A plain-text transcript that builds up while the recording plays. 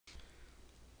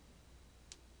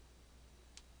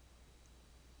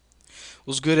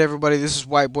What's good, everybody? This is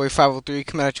White Boy 503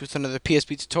 coming at you with another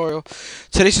PSP tutorial.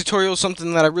 Today's tutorial is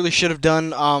something that I really should have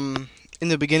done in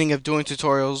the beginning of doing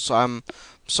tutorials. I'm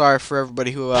sorry for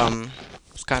everybody who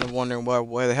was kind of wondering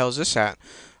where the hell is this at.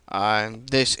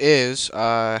 This is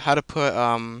how to put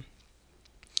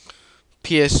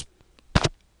PS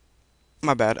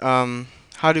my bad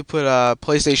how to put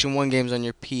PlayStation 1 games on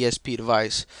your PSP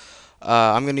device.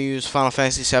 I'm gonna use Final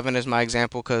Fantasy 7 as my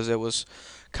example because it was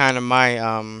kind of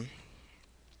my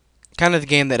kind of the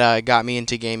game that got me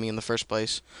into gaming in the first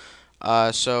place.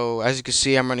 So as you can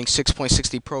see, I'm running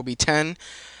 6.60 Pro B10,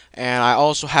 and I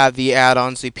also have the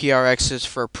add-ons, the PRXs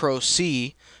for Pro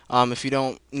C. If you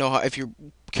don't know if you're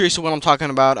curious of what I'm talking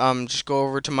about, just go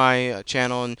over to my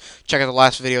channel and check out the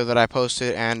last video that I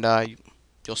posted, and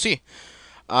you'll see.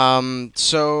 Yeah,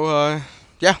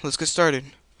 let's get started.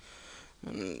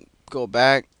 Go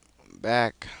back,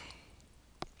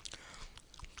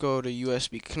 go to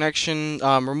USB connection.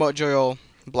 Remote joy will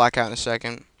black out in a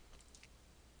second.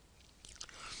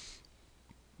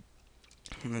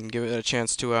 And then give it a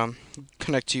chance to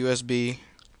connect to USB.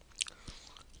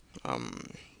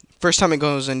 Um, First time it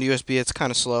goes into USB, it's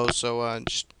kind of slow, so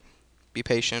just be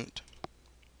patient.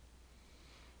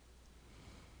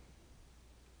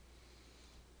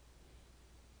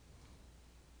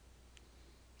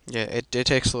 Yeah, it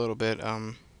takes a little bit.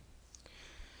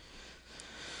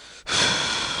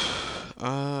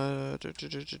 Uh, du- du-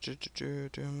 du- du- du- du- du-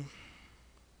 du.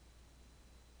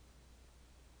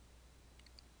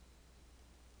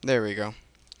 There we go.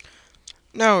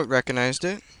 Now it recognized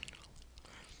it.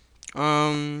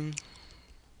 Um,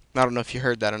 I don't know if you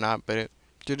heard that or not, but it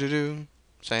do do do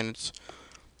saying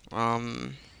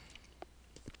um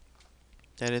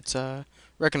it's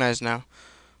recognized now.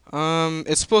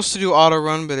 It's supposed to do auto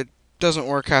run, but it doesn't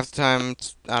work half the time.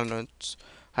 I don't know.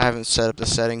 I haven't set up the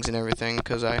settings and everything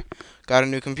because I got a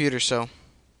new computer, so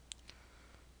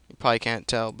you probably can't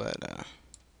tell, but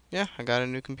yeah, I got a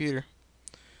new computer.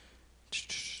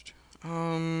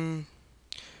 Um,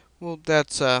 well,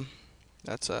 that's yeah,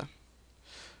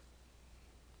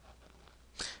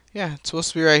 it's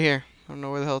supposed to be right here. I don't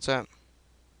know where the hell it's at.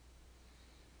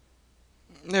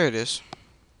 There it is.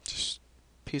 Just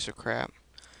piece of crap.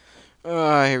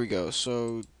 Here we go.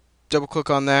 So double click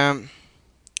on that.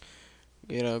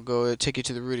 Go take you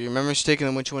to the root of your memory stick, and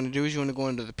then what you want to do is you want to go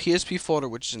into the PSP folder,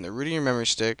 which is in the root of your memory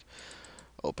stick.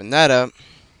 Open that up,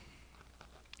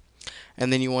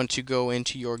 and then you want to go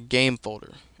into your game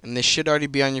folder, and this should already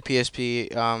be on your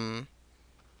PSP, and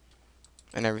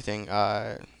everything.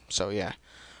 So yeah.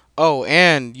 Oh,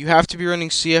 and you have to be running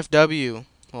CFW.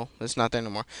 Well, it's not there no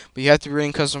more, but you have to be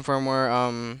running custom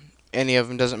firmware. Any of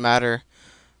them doesn't matter.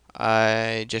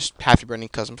 I just have to be running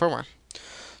custom firmware.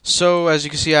 So, as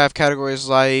you can see, I have categories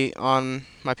light on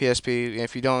my PSP.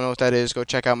 If you don't know what that is, go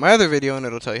check out my other video and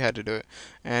it'll tell you how to do it.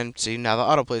 And see, now the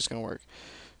autoplay is going to work.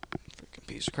 Freaking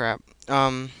piece of crap.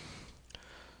 I'm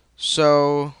just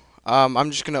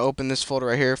going to open this folder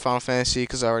right here, Final Fantasy,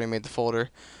 because I already made the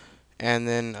folder. And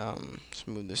then, let's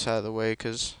move this out of the way,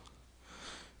 because,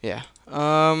 yeah.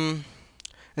 And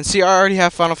see, I already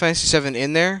have Final Fantasy 7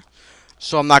 in there.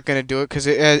 So I'm not going to do it, because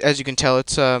as you can tell,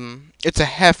 it's a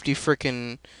hefty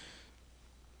freaking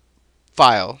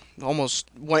file.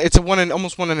 Almost one. It's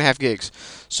almost 1.5 gigs.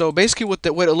 So basically, what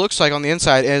it looks like on the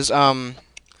inside is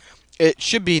it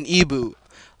should be an e-boot.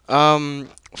 Um,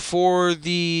 for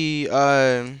the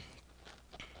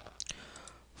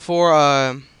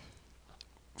for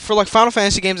for like Final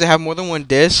Fantasy games that have more than one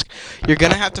disc, you're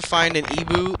gonna have to find an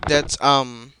e-boot that's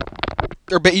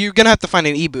but you're gonna have to find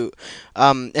an e-boot,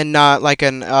 and not like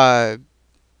an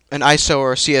ISO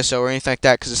or a CSO or anything like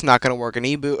that, because it's not going to work. An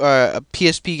e-boot, a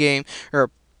PSP game or a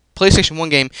PlayStation 1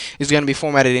 game is going to be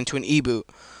formatted into an e-boot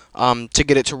to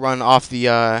get it to run off the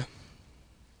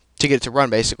to get it to run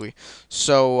basically.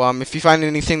 So if you find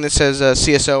anything that says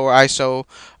CSO or ISO,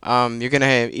 you're going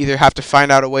to either have to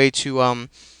find out a way to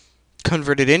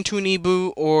convert it into an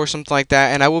e-boot or something like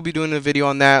that. And I will be doing a video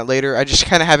on that later. I just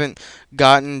kind of haven't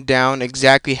gotten down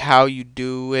exactly how you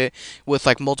do it with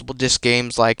like multiple disc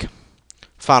games like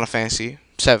Final Fantasy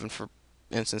 7, for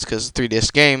instance, because it's a 3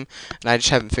 disc game, and I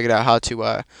just haven't figured out how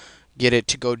to get it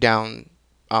to go down,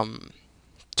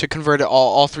 to convert it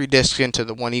all 3 discs into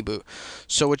the one e-boot.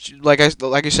 So, like I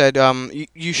said,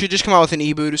 you should just come out with an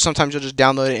e-boot. Sometimes you'll just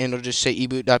download it and it'll just say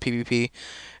eboot.ppp,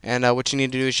 and what you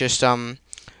need to do is just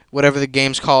whatever the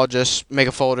game's called, just make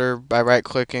a folder by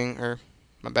right-clicking, or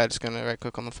my bad, it's gonna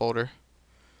right-click on the folder.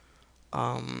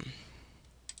 Um,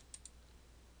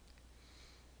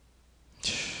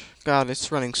 God,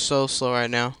 it's running so slow right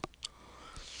now.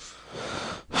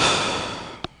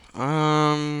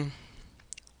 Um,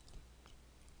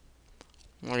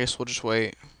 guess we'll just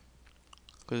wait,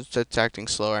 because it's acting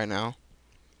slow right now.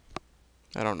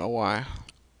 I don't know why.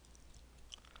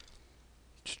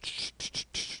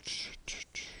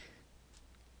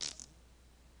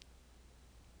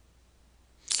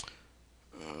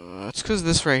 It's because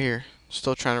this right here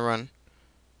still trying to run.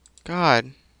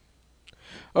 God.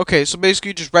 Okay, so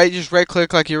basically just right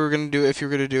click like you were gonna do if you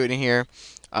were gonna do it in here.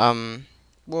 Well,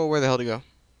 where the hell to go?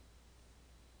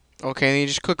 Okay, and then you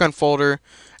just click on folder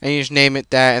and you just name it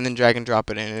that, and then drag and drop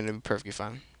it in, and it'll be perfectly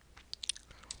fine.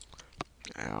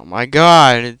 Oh my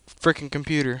God, freaking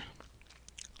computer,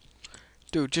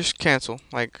 dude, just cancel.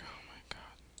 Like, oh my God,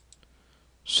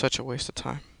 such a waste of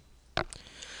time.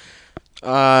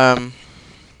 God,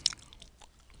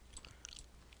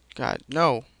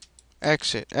 no.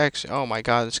 Exit. Oh my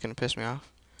God, this is gonna piss me off.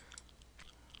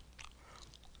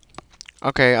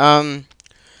 Okay,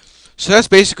 so that's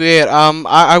basically it.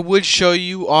 I would show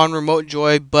you on Remote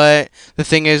Joy, but the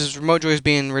thing is Remote Joy is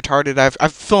being retarded.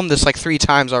 I've filmed this like 3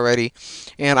 times already,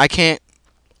 and I can't.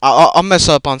 I'll mess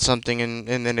up on something, and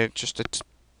then it just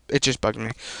bugged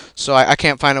me. So I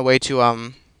can't find a way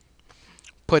to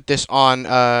put this on.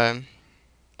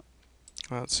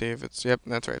 Let's see if it's, yep,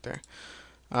 that's right there.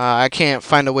 I can't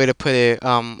find a way to put it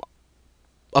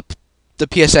up the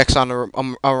PSX on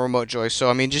a Remote Joy. So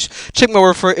I mean, just check my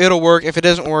word for it. It'll work. If it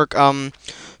doesn't work,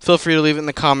 feel free to leave it in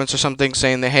the comments or something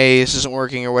saying that, hey, this isn't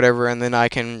working or whatever, and then I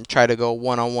can try to go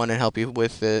one-on-one and help you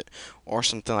with it or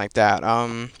something like that.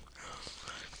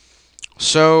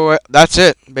 So that's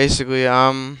it basically.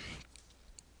 I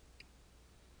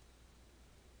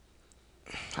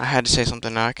had to say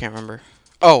something now. I can't remember.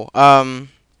 Oh,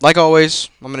 like always,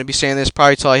 I'm gonna be saying this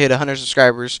probably till I hit 100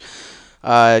 subscribers.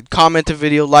 Comment the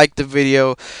video, like the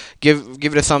video, give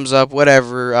it a thumbs up,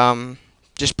 whatever.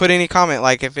 Just put any comment,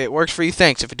 like if it works for you,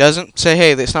 thanks. If it doesn't, say,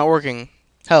 hey, it's not working,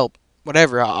 help,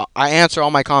 whatever. I answer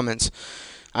all my comments.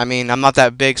 I mean, I'm not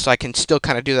that big, so I can still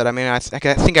kind of do that. I mean, I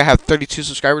think I have 32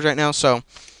 subscribers right now, so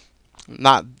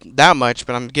not that much,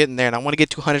 but I'm getting there, and I want to get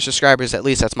to 100 subscribers at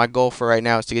least. That's my goal for right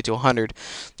now, is to get to 100.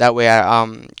 That way,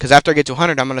 because after I get to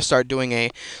 100, I'm gonna start doing a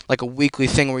weekly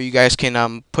thing where you guys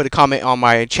can put a comment on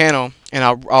my channel, and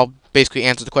I'll basically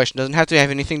answer the question. Doesn't have to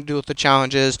have anything to do with the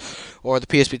challenges or the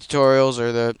PSP tutorials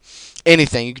or the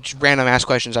anything. You can just random ask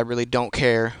questions. I really don't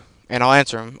care, and I'll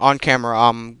answer them on camera.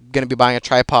 I'm gonna be buying a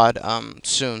tripod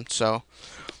soon, so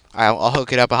I'll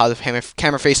hook it up. I'll have the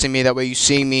camera facing me. That way, you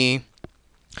see me.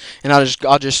 And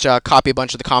I'll just copy a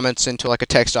bunch of the comments into like a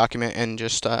text document and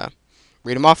just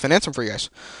read them off and answer them for you guys.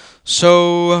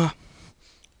 So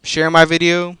share my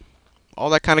video, all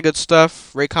that kind of good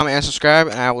stuff. Rate, comment, and subscribe,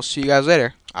 and I will see you guys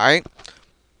later. All right,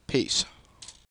 peace.